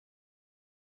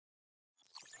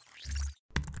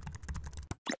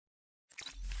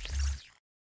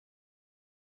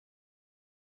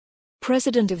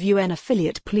President of UN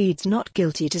affiliate pleads not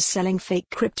guilty to selling fake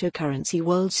cryptocurrency.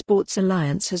 World Sports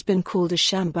Alliance has been called a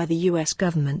sham by the US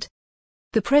government.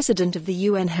 The president of the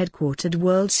UN-headquartered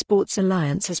World Sports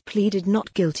Alliance has pleaded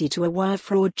not guilty to a wire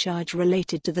fraud charge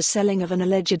related to the selling of an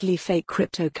allegedly fake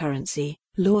cryptocurrency,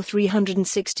 Law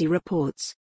 360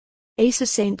 reports. Asa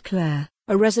Saint Clair,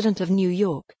 a resident of New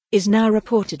York, is now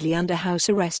reportedly under house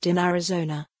arrest in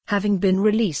Arizona, having been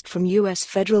released from U.S.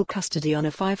 federal custody on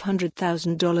a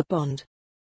 $500,000 bond.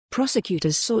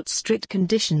 Prosecutors sought strict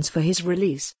conditions for his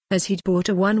release, as he'd bought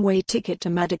a one-way ticket to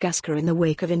Madagascar in the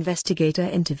wake of investigator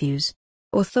interviews.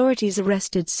 Authorities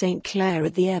arrested Saint Clair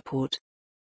at the airport.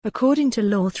 According to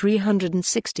Law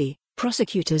 360,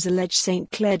 prosecutors allege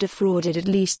Saint Clair defrauded at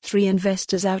least 3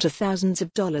 investors out of thousands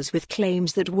of dollars with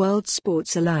claims that World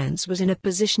Sports Alliance was in a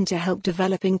position to help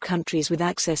developing countries with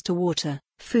access to water,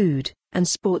 food, and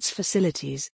sports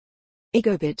facilities.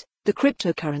 Igobit, the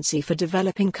cryptocurrency for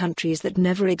developing countries that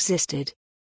never existed.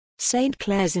 Saint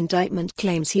Clair's indictment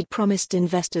claims he'd promised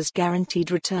investors guaranteed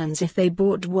returns if they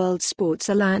bought World Sports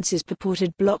Alliance's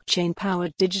purported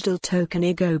blockchain-powered digital token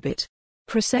Igobit.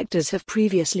 Prosecutors have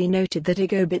previously noted that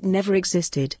Igobit never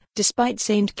existed, despite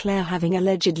Saint Clair having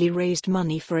allegedly raised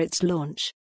money for its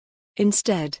launch.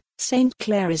 Instead, Saint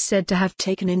Clair is said to have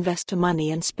taken investor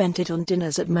money and spent it on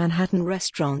dinners at Manhattan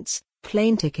restaurants,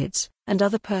 plane tickets, and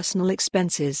other personal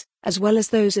expenses, as well as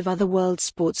those of other World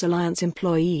Sports Alliance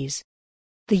employees.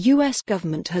 The U.S.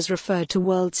 government has referred to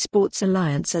World Sports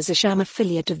Alliance as a sham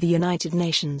affiliate of the United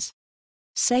Nations.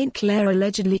 Saint Clair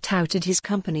allegedly touted his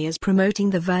company as promoting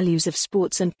the values of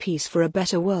sports and peace for a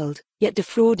better world, yet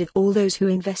defrauded all those who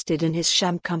invested in his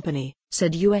sham company,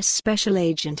 said U.S. Special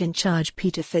Agent in Charge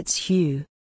Peter Fitzhugh.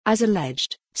 As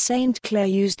alleged, Saint Clair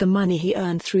used the money he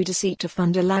earned through deceit to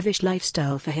fund a lavish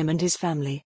lifestyle for him and his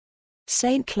family.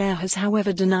 Saint Clair has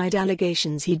however denied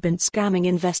allegations he'd been scamming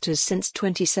investors since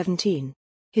 2017.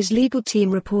 His legal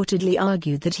team reportedly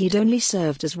argued that he'd only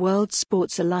served as World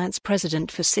Sports Alliance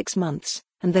president for 6 months,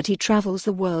 and that he travels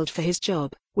the world for his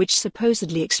job, which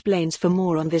supposedly explains. For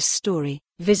more on this story,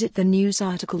 visit the news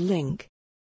article link.